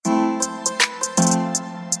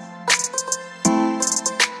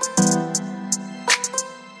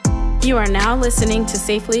You are now listening to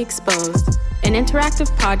Safely Exposed, an interactive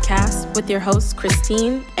podcast with your hosts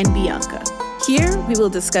Christine and Bianca. Here, we will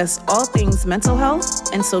discuss all things mental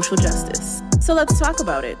health and social justice. So let's talk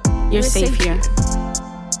about it. You're safe here.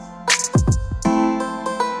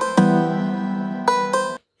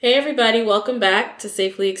 Hey everybody, welcome back to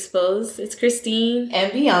Safely Exposed. It's Christine.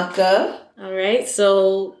 And Bianca. All right,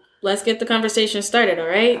 so let's get the conversation started, all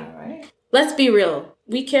right? All right. Let's be real.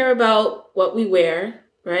 We care about what we wear,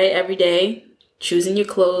 right? Every day. Choosing your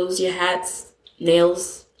clothes, your hats,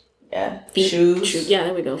 nails. Yeah. Feet. Shoes. Yeah,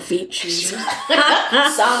 there we go. Feet, shoes.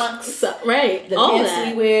 Socks. Right. The all pants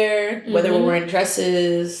that. we wear, whether we're wearing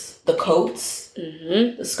dresses, the coats,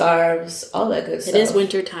 the scarves, all that good stuff. It is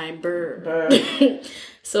wintertime. Brr.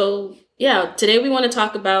 So, yeah, today we want to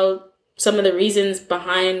talk about some of the reasons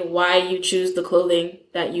behind why you choose the clothing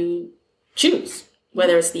that you choose.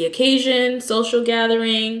 Whether it's the occasion, social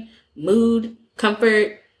gathering, mood,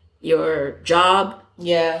 comfort, your job.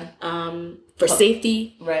 Yeah. For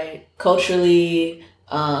safety. Right. Culturally,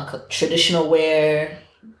 traditional wear.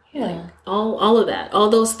 Yeah. All of that. All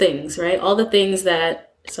those things, right? All the things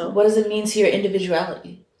that... So what does it mean to your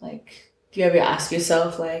individuality? Like, do you ever ask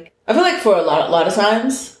yourself, like... I feel like for a lot of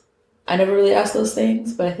times, I never really asked those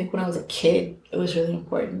things, but I think when I was a kid, it was really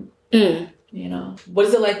important. You know? What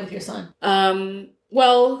is it like with your son?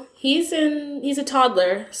 Well, he's a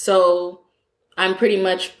toddler, so I'm pretty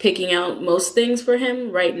much picking out most things for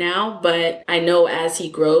him right now, but I know as he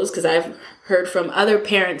grows, because I've heard from other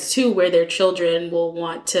parents too, where their children will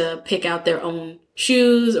want to pick out their own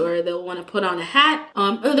shoes, or they'll want to put on a hat,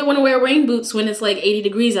 or they want to wear rain boots when it's like 80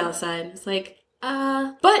 degrees outside. It's like,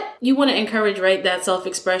 but you want to encourage, right, that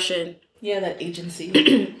self-expression. Yeah, that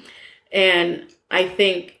agency. And I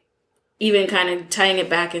think even kind of tying it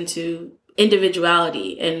back into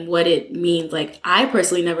individuality and what it means. Like, I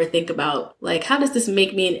personally never think about, like, how does this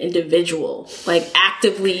make me an individual? Like,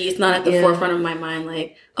 actively, it's not at the forefront of my mind,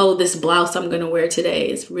 like, oh, this blouse I'm going to wear today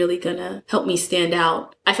is really going to help me stand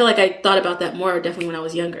out. I feel like I thought about that more definitely when I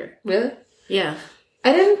was younger. Really? Yeah.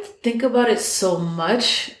 I didn't think about it so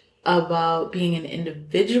much about being an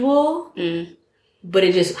individual, but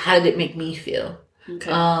it just, how did it make me feel?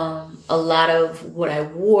 Okay. A lot of what I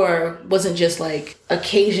wore wasn't just like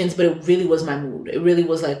occasions, but it really was my mood. It really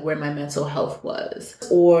was like where my mental health was,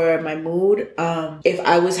 or my mood. If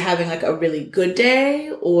I was having like a really good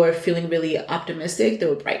day or feeling really optimistic, there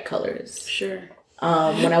were bright colors. Sure.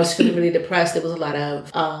 When I was feeling really depressed, there was a lot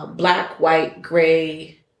of black, white,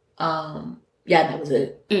 gray. Yeah, that was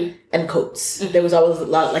it. And coats. There was always a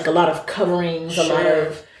lot of coverings, a lot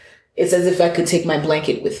of... It's as if I could take my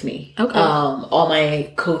blanket with me. Okay. All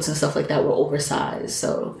my coats and stuff like that were oversized.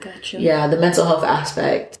 So, gotcha. Yeah, the mental health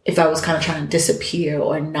aspect, if I was kind of trying to disappear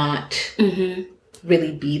or not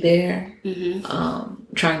really be there,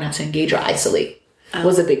 trying not to engage or isolate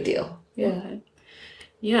was a big deal. Yeah. Okay.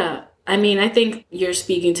 Yeah. I mean, I think you're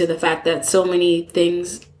speaking to the fact that so many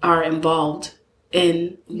things are involved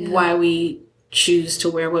in why we choose to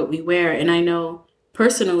wear what we wear. And I know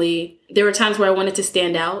personally, there were times where I wanted to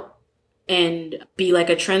stand out and be like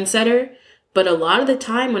a trendsetter. But a lot of the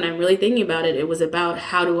time when I'm really thinking about it, it was about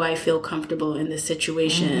how do I feel comfortable in this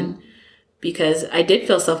situation? Because I did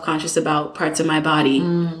feel self-conscious about parts of my body.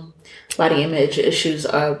 Body image issues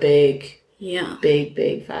are a big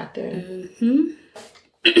factor.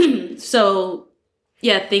 So,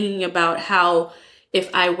 yeah, thinking about how if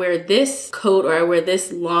I wear this coat or I wear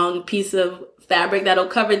this long piece of fabric that'll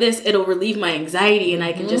cover this, it'll relieve my anxiety and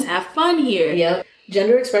I can just have fun here. Yep.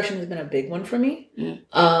 Gender expression has been a big one for me.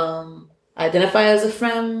 I identify as a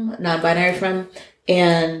femme, non-binary femme.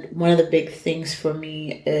 And one of the big things for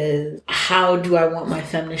me is, how do I want my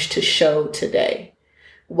feminist to show today?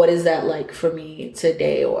 What is that like for me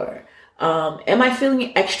today? Or am I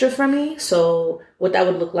feeling extra for me? So what that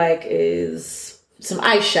would look like is some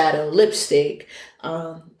eyeshadow, lipstick.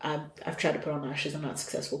 I've tried to put on lashes. I'm not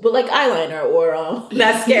successful. But like eyeliner or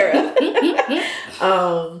mascara.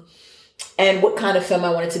 And what kind of film I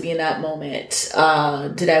wanted to be in that moment.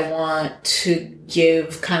 Did I want to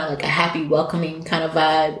give kind of like a happy, welcoming kind of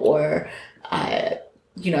vibe? Or I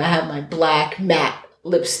have my black matte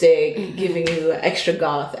lipstick giving you extra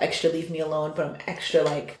goth, extra leave me alone, but I'm extra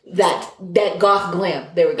like that goth glam.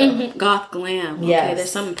 There we go. Goth glam. Yes. Okay,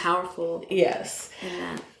 there's something powerful. Yes. In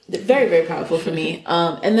that. Very, very powerful for me.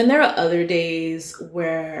 And then there are other days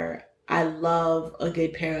where I love a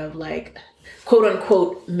good pair of like quote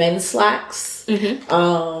unquote men's slacks,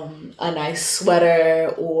 a nice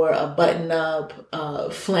sweater or a button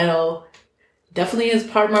up, flannel definitely is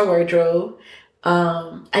part of my wardrobe.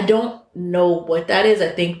 I don't know what that is. I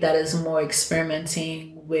think that is more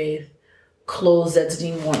experimenting with clothes that's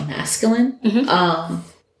deemed more masculine.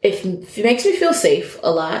 It makes me feel safe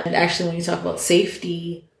a lot. And actually, when you talk about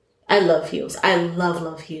safety, I love heels. I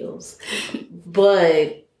love heels.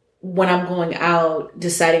 But when I'm going out,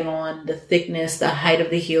 deciding on the thickness, the height of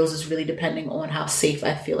the heels is really depending on how safe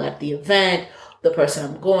I feel at the event, the person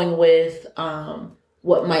I'm going with,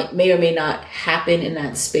 what may or may not happen in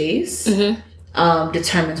that space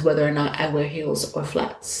determines whether or not I wear heels or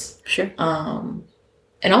flats. Sure.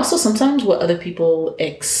 And also sometimes what other people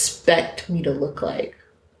expect me to look like.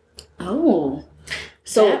 Oh,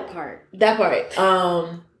 so that part.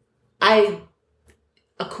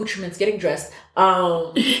 Accoutrements, getting dressed,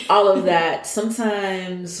 all of that.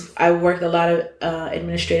 Sometimes I worked a lot of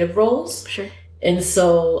administrative roles. Sure. And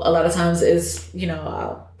so a lot of times is,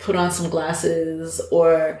 I'll put on some glasses,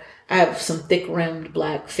 or I have some thick rimmed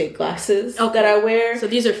black fake glasses that I wear. So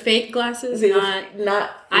these are fake glasses, not.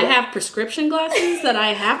 I have prescription glasses that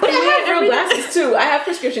I have to wear. I have real day. glasses too. I have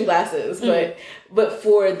prescription glasses, but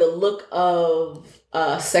for the look of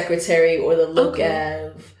secretary or the look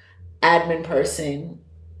of admin person,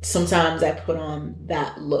 sometimes I put on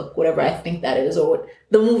that look, whatever I think that is, or what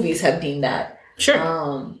the movies have deemed that. Sure.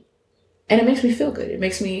 And it makes me feel good.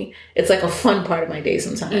 It's like a fun part of my day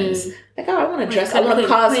sometimes. Like, I want to dress, I want to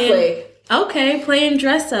cosplay. Playing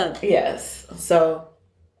dress up. Yes. So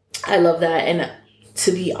I love that. And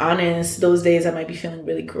to be honest, those days I might be feeling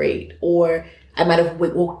really great, or I might have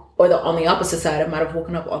on the opposite side, I might have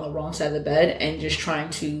woken up on the wrong side of the bed and just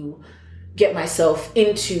trying to get myself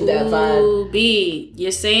into that vibe. Ooh, B,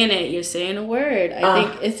 you're saying it. You're saying a word. I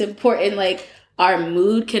think it's important. Like, our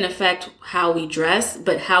mood can affect how we dress,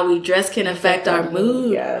 but how we dress can affect our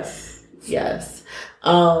mood. Yes.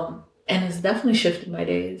 And it's definitely shifted my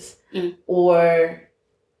days. Or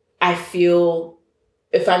I feel,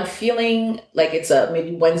 if I'm feeling like it's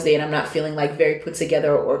maybe Wednesday and I'm not feeling like very put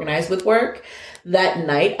together or organized with work, that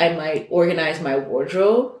night I might organize my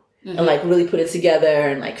wardrobe and like really put it together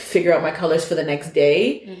and like figure out my colors for the next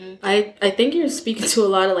day. I think you're speaking to a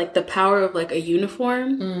lot of like the power of like a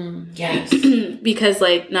uniform. Yes. Because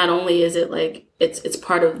like not only is it like it's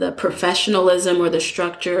part of the professionalism or the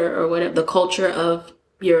structure or whatever, the culture of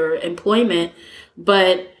your employment,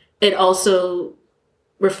 but it also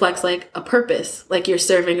reflects like a purpose. Like you're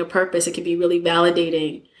serving a purpose. It can be really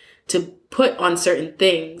validating to put on certain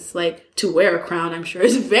things, like to wear a crown, I'm sure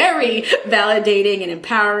is very validating and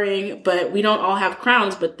empowering, but we don't all have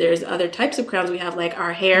crowns, but there's other types of crowns. We have like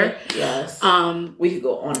our hair. Yes. We could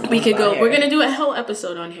go on. We could go. Hair. We're going to do a whole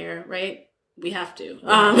episode on hair, right? We have to.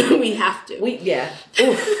 We have to.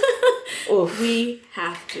 Oof. We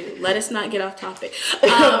have to. Let us not get off topic.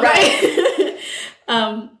 Right.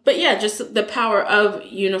 But yeah, just the power of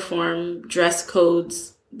uniform dress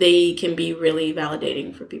codes. They can be really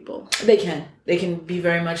validating for people. They can be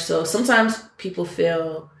very much so. Sometimes people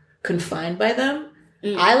feel confined by them.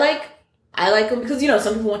 I like them because,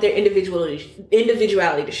 some people want their individuality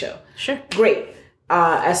to show. Sure. Great.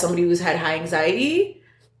 As somebody who's had high anxiety,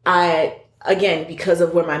 again, because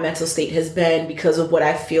of where my mental state has been, because of what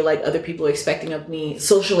I feel like other people are expecting of me,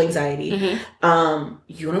 social anxiety,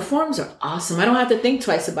 uniforms are awesome. I don't have to think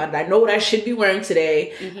twice about it. I know what I should be wearing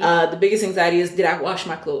today. The biggest anxiety is, did I wash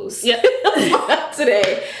my clothes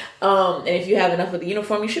today? And if you have enough of the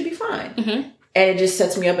uniform, you should be fine. And it just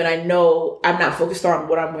sets me up, and I know I'm not focused on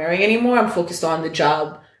what I'm wearing anymore. I'm focused on the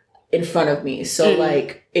job in front of me. So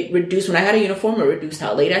like it reduced, when I had a uniform, it reduced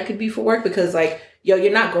how late I could be for work, because like,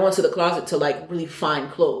 you're not going to the closet to like really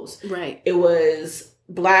find clothes. Right. It was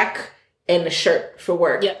black and the shirt for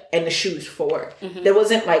work and the shoes for work. There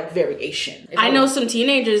wasn't like variation. I know some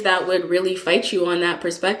teenagers that would really fight you on that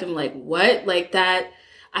perspective. Like, what? Like that.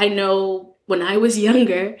 I know when I was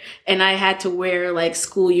younger and I had to wear like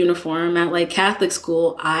school uniform at like Catholic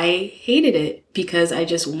school, I hated it because I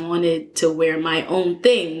just wanted to wear my own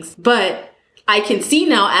things. But I can see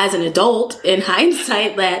now as an adult in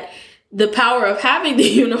hindsight that the power of having the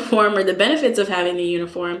uniform, or the benefits of having the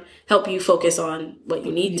uniform, help you focus on what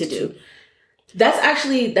you need to do. That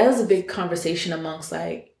was a big conversation amongst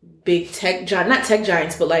like big not tech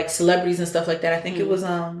giants, but like celebrities and stuff like that. I think it was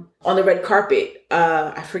on the red carpet.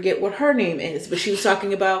 I forget what her name is, but she was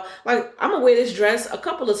talking about like, I'm gonna wear this dress a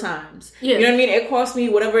couple of times. Yeah. You know what I mean? It cost me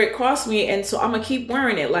whatever it cost me, and so I'm gonna keep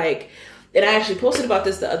wearing it. Like, and I actually posted about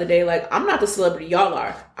this the other day. Like, I'm not the celebrity y'all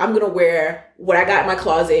are. I'm going to wear what I got in my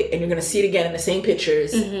closet, and you're going to see it again in the same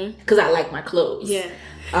pictures because I like my clothes. Yeah.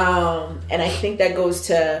 And I think that goes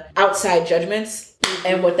to outside judgments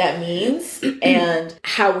and what that means and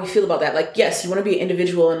how we feel about that. Like, yes, you want to be an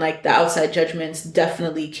individual, and like the outside judgments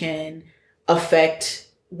definitely can affect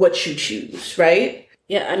what you choose, right?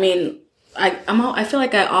 Yeah. I mean, I feel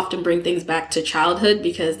like I often bring things back to childhood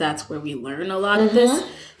because that's where we learn a lot of this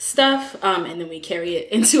stuff, and then we carry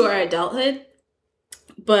it into our adulthood.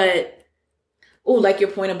 But like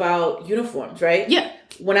your point about uniforms, right? Yeah.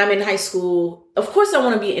 When I'm in high school, of course I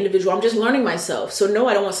want to be an individual. I'm just learning myself. So no,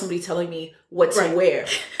 I don't want somebody telling me what to wear.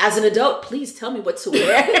 As an adult, please tell me what to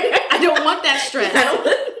wear. I don't want that stress.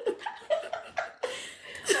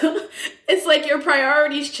 It's like your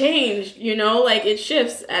priorities change, you know, like it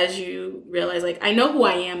shifts as you realize, like, I know who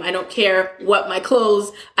I am. I don't care what my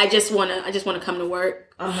clothes. I just want to come to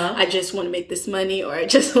work. I just want to make this money, or I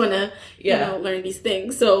just want to, you know, learn these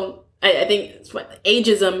things. So I think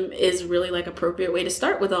ageism is really like appropriate way to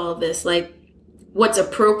start with all of this. Like, what's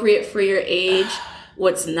appropriate for your age,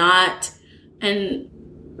 what's not. And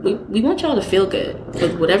we want y'all to feel good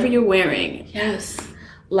with whatever you're wearing. Yes.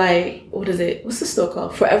 Like, what is it? What's the store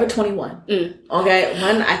called? Forever 21. Okay.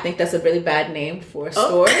 One, I think that's a really bad name for a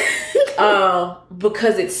store.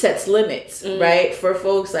 Because it sets limits, right? For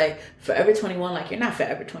folks, like, Forever 21, like, you're not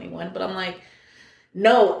Forever 21. But I'm like,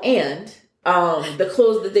 no, and the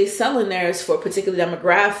clothes that they sell in there is for a particular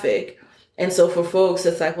demographic. And so for folks,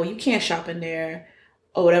 it's like, well, you can't shop in there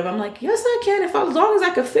or whatever. I'm like, yes, I can. As long as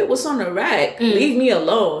I can fit what's on the rack, leave me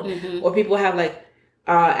alone. Or people have like,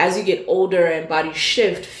 as you get older and bodies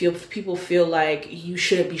shift, people feel like you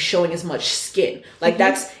shouldn't be showing as much skin. Like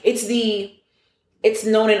it's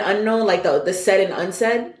known and unknown, like the said and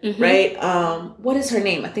unsaid, right? What is her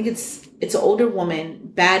name? I think it's an older woman,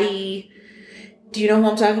 Batty. Do you know who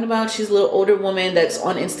I'm talking about? She's a little older woman that's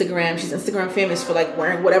on Instagram. She's Instagram famous for like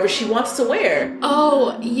wearing whatever she wants to wear.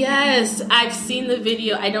 Oh, yes. I've seen the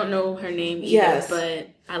video. I don't know her name either, but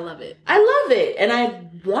I love it. I love it. And I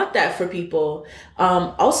want that for people.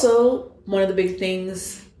 Also, one of the big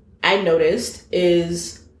things I noticed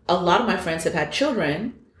is a lot of my friends have had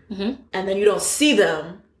children, and then you don't see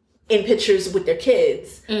them in pictures with their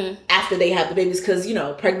kids after they have the babies because, you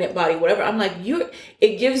know, pregnant body, whatever. I'm like,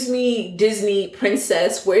 it gives me Disney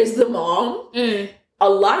princess, where's the mom? A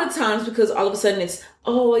lot of times because all of a sudden it's,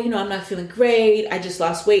 oh, you know, I'm not feeling great. I just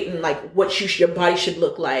lost weight, and like what your body should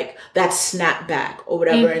look like, that snap back or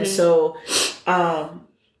whatever. And so,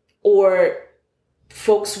 or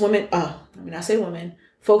folks, women,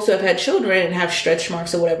 folks who have had children and have stretch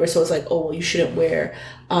marks or whatever. So it's like, oh, well, you shouldn't wear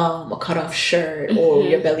a cutoff shirt or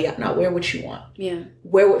your belly out. Not wear what you want. Yeah.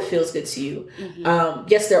 Wear what feels good to you.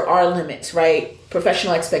 Yes, there are limits, right?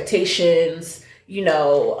 Professional expectations, you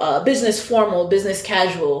know, business formal, business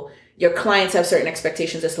casual. Your clients have certain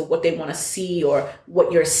expectations as to what they want to see, or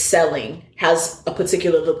what you're selling has a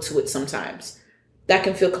particular look to it sometimes. That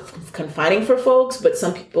can feel confining for folks, but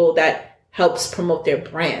some people that helps promote their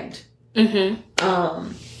brand. Yeah,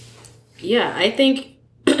 I think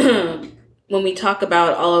when we talk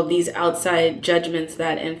about all of these outside judgments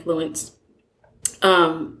that influence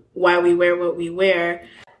why we wear what we wear,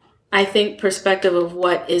 I think perspective of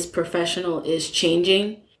what is professional is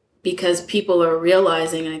changing, because people are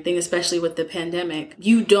realizing, I think especially with the pandemic,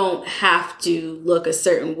 you don't have to look a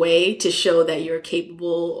certain way to show that you're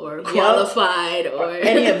capable or qualified or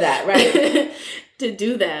any of that, right? to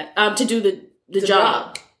do that, to do the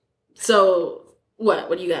job. So what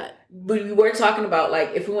do you got? We were talking about,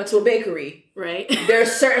 like, if we went to a bakery, right? There are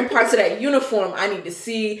certain parts of that uniform I need to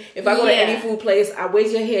see. If I go to any food place, I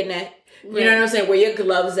raise your hairnet. You know what I'm saying? Where your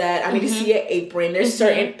gloves at? I need to see your apron. There's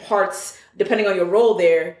certain parts, depending on your role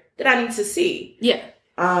there, that I need to see. Yeah.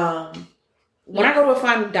 When I go to a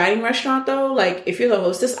fine dining restaurant, though, like, if you're the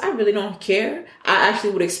hostess, I really don't care. I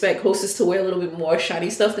actually would expect hostess to wear a little bit more shiny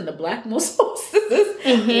stuff than the black most hostesses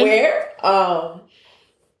wear.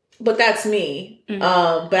 But that's me.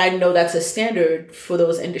 But I know that's a standard for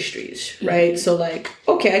those industries, right? So, like,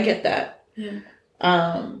 okay, I get that. Yeah.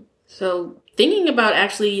 So thinking about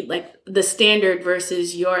actually, like, the standard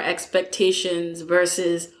versus your expectations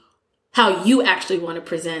versus how you actually want to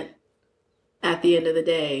present at the end of the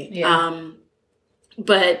day. Yeah.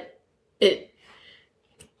 But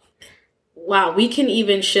we can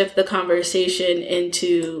even shift the conversation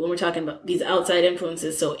into when we're talking about these outside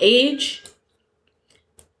influences. So age,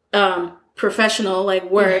 professional, like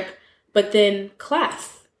work, but then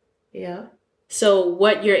class. Yeah. So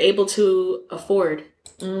what you're able to afford.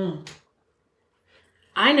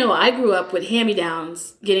 I know I grew up with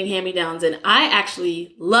hand-me-downs, getting hand-me-downs, and I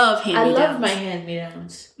actually love hand-me-downs. I love my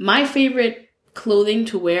hand-me-downs. My favorite clothing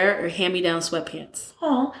to wear are hand-me-down sweatpants.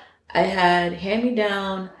 Oh, I had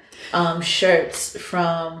hand-me-down shirts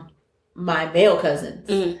from my male cousins.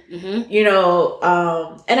 Mm-hmm. You know,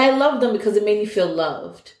 and I loved them because it made me feel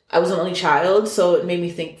loved. I was an only child, so it made me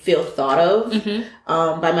feel thought of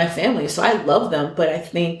by my family. So I love them, but I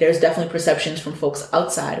think there's definitely perceptions from folks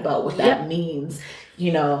outside about what that means,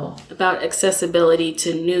 you know. About accessibility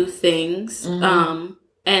to new things.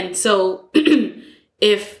 And so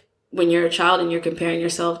if when you're a child and you're comparing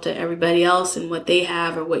yourself to everybody else and what they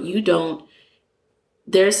have or what you don't,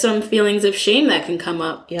 there's some feelings of shame that can come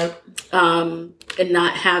up. And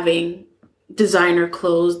not having designer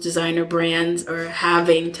clothes, designer brands, or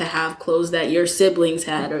having to have clothes that your siblings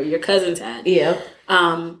had or your cousins had.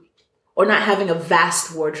 Or not having a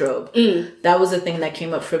vast wardrobe. That was a thing that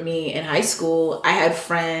came up for me in high school. I had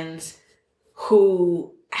friends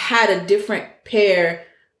who had a different pair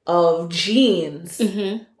of jeans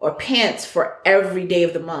or pants for every day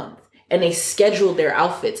of the month, and they scheduled their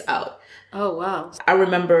outfits out. Oh, wow. I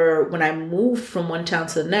remember when I moved from one town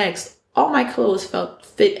to the next, all my clothes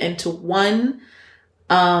fit into one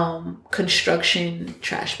construction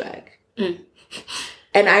trash bag.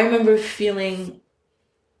 And I remember feeling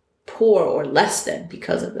poor or less than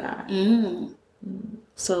because of that.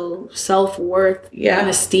 So self-worth and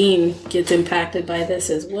esteem gets impacted by this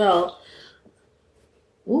as well.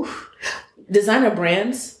 Oof. Designer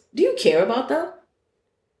brands, do you care about them?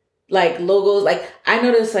 Like logos, like I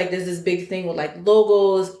noticed like there's this big thing with like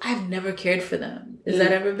logos. I've never cared for them. Has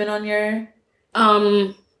that ever been on your?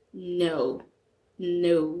 No.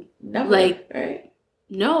 Never. Like, right?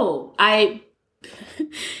 No, it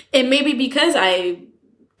may be because I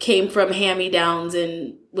came from hand-me-downs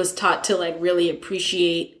and was taught to like really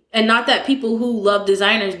appreciate, and not that people who love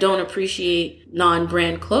designers don't appreciate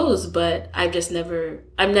non-brand clothes, but I've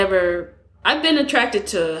been attracted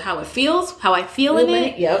to how it feels, how I feel in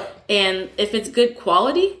it. And if it's good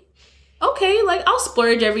quality, okay, like I'll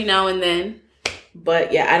splurge every now and then.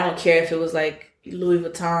 But yeah, I don't care if it was like Louis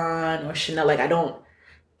Vuitton or Chanel. Like I don't.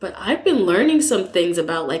 But I've been learning some things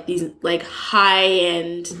about like these like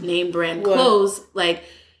high-end name brand clothes. Like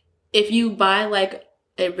if you buy like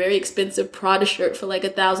a very expensive Prada shirt for like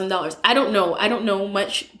 $1,000. I don't know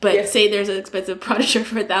much, but say there's an expensive Prada shirt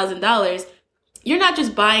for $1,000. You're not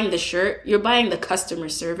just buying the shirt, you're buying the customer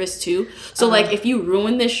service too. So like if you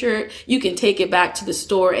ruin this shirt, you can take it back to the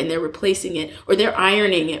store and they're replacing it or they're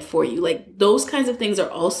ironing it for you. Like those kinds of things are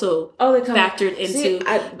also factored into.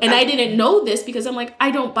 I didn't know this because I'm like, I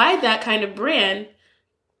don't buy that kind of brand.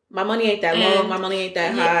 My money ain't that long. My money ain't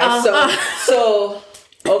that high. So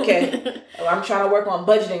okay. I'm trying to work on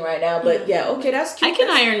budgeting right now, but okay, that's cute. I can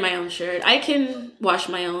iron my own shirt. I can wash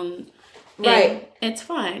my own. Right. It's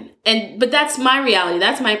fine. But that's my reality.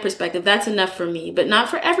 That's my perspective. That's enough for me, but not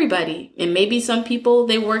for everybody. And maybe some people,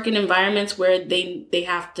 they work in environments where they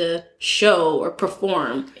have to show or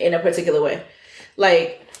perform in a particular way.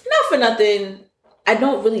 Like, not for nothing, I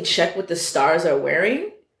don't really check what the stars are wearing.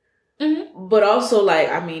 But also, like,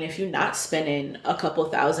 I mean, if you're not spending a couple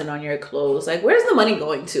 $1,000 on your clothes, like, where's the money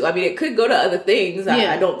going to? I mean, it could go to other things.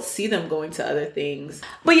 I don't see them going to other things.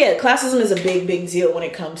 But yeah, classism is a big, big deal when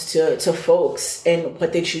it comes to folks and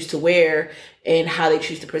what they choose to wear and how they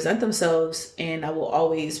choose to present themselves. And I will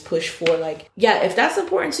always push for, like, if that's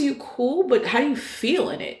important to you, cool. But how do you feel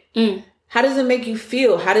in it? How does it make you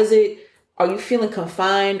feel? Are you feeling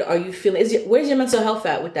confined? Are you feeling, where's your mental health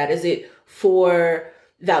at with that? Is it for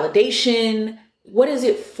validation? What is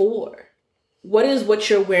it for? What is what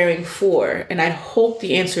you're wearing for? And I hope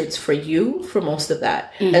the answer is for you for most of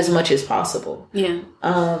that, as much as possible.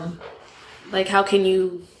 Like how can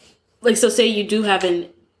you, like, so say you do have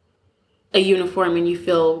a uniform and you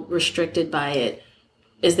feel restricted by it.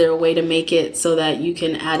 Is there a way to make it so that you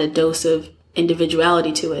can add a dose of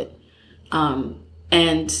individuality to it?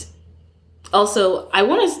 And also I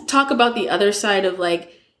want to talk about the other side of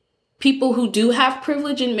like people who do have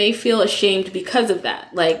privilege and may feel ashamed because of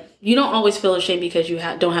that. Like, you don't always feel ashamed because you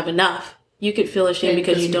don't have enough. You could feel ashamed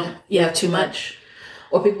because you don't have too much.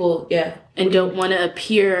 Or people, and don't want to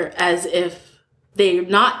appear as if they're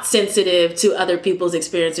not sensitive to other people's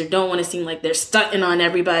experience or don't want to seem like they're stunting on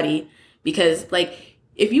everybody. Because, like,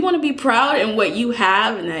 if you want to be proud in what you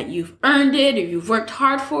have and that you've earned it or you've worked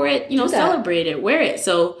hard for it, celebrate it, wear it.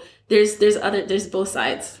 So there's both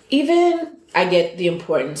sides. Even I get the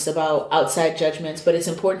importance about outside judgments, but it's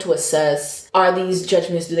important to assess, are these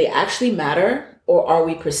judgments, do they actually matter or are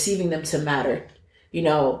we perceiving them to matter?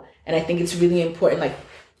 And I think it's really important. Like,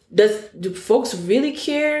 do folks really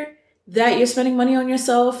care that you're spending money on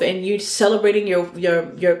yourself and you're celebrating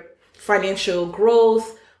your financial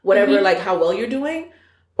growth, whatever, like how well you're doing?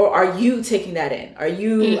 Or are you taking that in? Are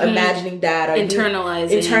you imagining that? Are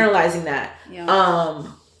internalizing that?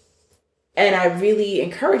 And I really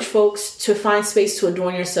encourage folks to find space to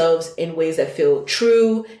adorn yourselves in ways that feel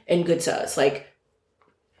true and good to us. Like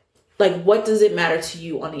what does it matter to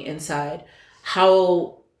you on the inside?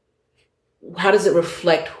 How does it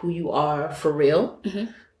reflect who you are for real?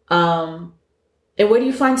 And where do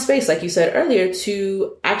you find space, like you said earlier,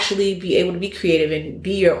 to actually be able to be creative and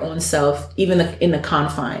be your own self, even in the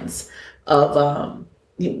confines of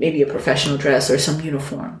maybe a professional dress or some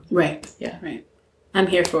uniform? Right. Yeah. Right. I'm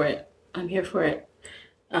here for it.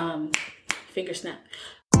 Finger snap.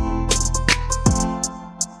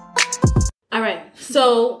 All right.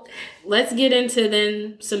 So let's get into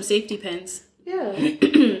then some safety pins. Yeah.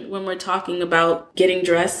 When we're talking about getting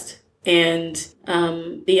dressed and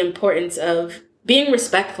the importance of being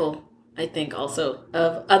respectful, I think also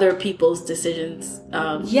of other people's decisions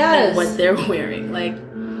and what they're wearing. Like,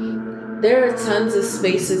 there are tons of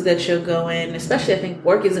spaces that you'll go in, especially I think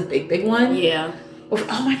work is a big one. Yeah. Or,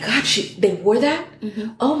 oh my gosh, they wore that?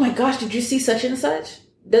 Oh my gosh, did you see such and such?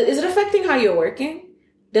 Is it affecting how you're working?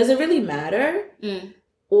 Does it really matter?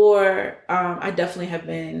 Or I definitely have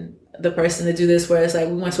been the person to do this where it's like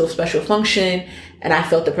we went to a special function and I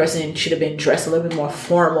felt the person should have been dressed a little bit more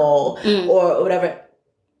formal or whatever.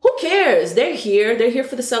 Who cares? They're here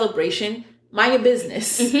for the celebration. Mind your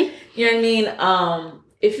business. You know what I mean?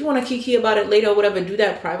 If you want to kiki about it later or whatever, do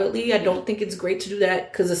that privately. I don't think it's great to do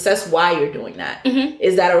that, because assess why you're doing that.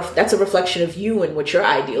 Is that's a reflection of you and what your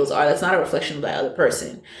ideals are. That's not a reflection of the other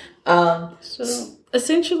person. So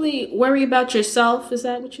essentially, worry about yourself. Is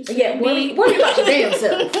that what you said? Yeah, worry about your damn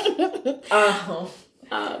self.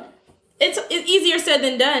 It's easier said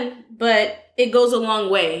than done, but it goes a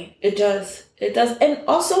long way. It does. And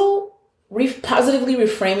also positively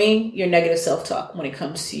reframing your negative self-talk when it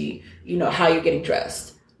comes to, how you're getting dressed.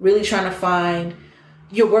 Really trying to find,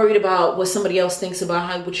 you're worried about what somebody else thinks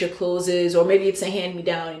about what your clothes is, or maybe it's a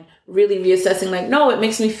hand-me-down, and really reassessing like, no, it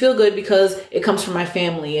makes me feel good because it comes from my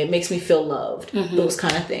family. It makes me feel loved. Those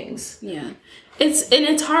kind of things. Yeah.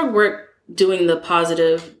 It's hard work doing the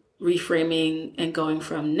positive reframing and going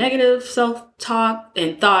from negative self-talk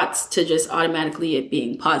and thoughts to just automatically it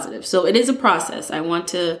being positive. So it is a process. I want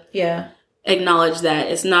to acknowledge that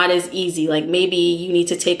it's not as easy. Like, maybe you need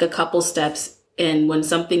to take a couple steps, and when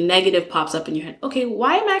something negative pops up in your head, okay,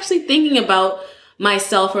 why am I actually thinking about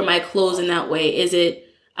myself or my clothes in that way? Is it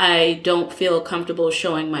I don't feel comfortable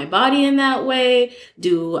showing my body in that way?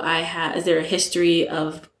 Is there a history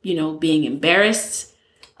of, being embarrassed?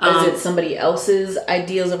 Is it somebody else's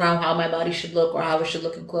ideals around how my body should look or how it should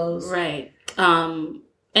look in clothes? Right. And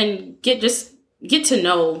get to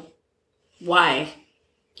know why.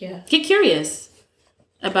 Yeah. Get curious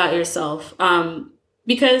about yourself.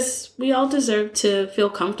 Because we all deserve to feel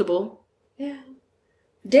comfortable. Yeah.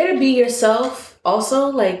 Dare to be yourself. Also,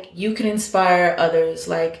 like, you can inspire others,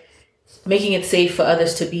 like making it safe for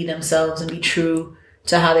others to be themselves and be true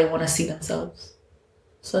to how they want to see themselves.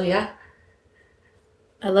 So, yeah.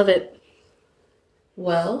 I love it.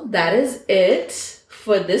 Well, that is it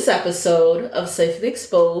for this episode of Safely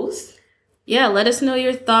Exposed. Yeah, let us know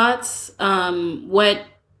your thoughts. What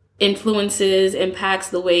impacts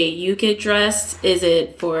the way you get dressed? Is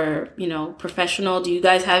it for, professional? Do you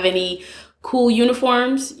guys have any cool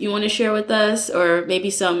uniforms you want to share with us? Or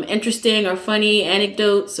maybe some interesting or funny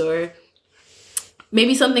anecdotes, or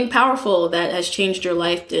maybe something powerful that has changed your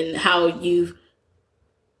life and how you've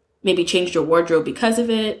maybe changed your wardrobe because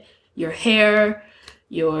of it, your hair,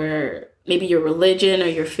 maybe your religion or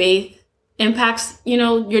your faith impacts,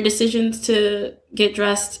 your decisions to get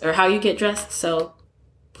dressed or how you get dressed. So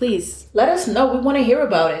please let us know. We want to hear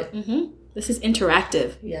about it. This is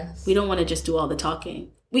interactive. Yes. We don't want to just do all the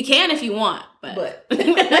talking. We can if you want, but.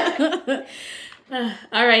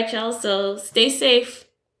 All right, y'all. So stay safe.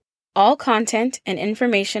 All content and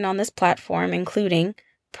information on this platform, including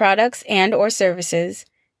products and/or services,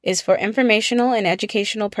 is for informational and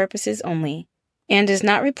educational purposes only, and does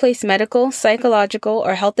not replace medical, psychological,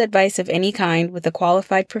 or health advice of any kind with a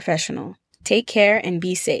qualified professional. Take care and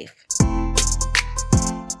be safe.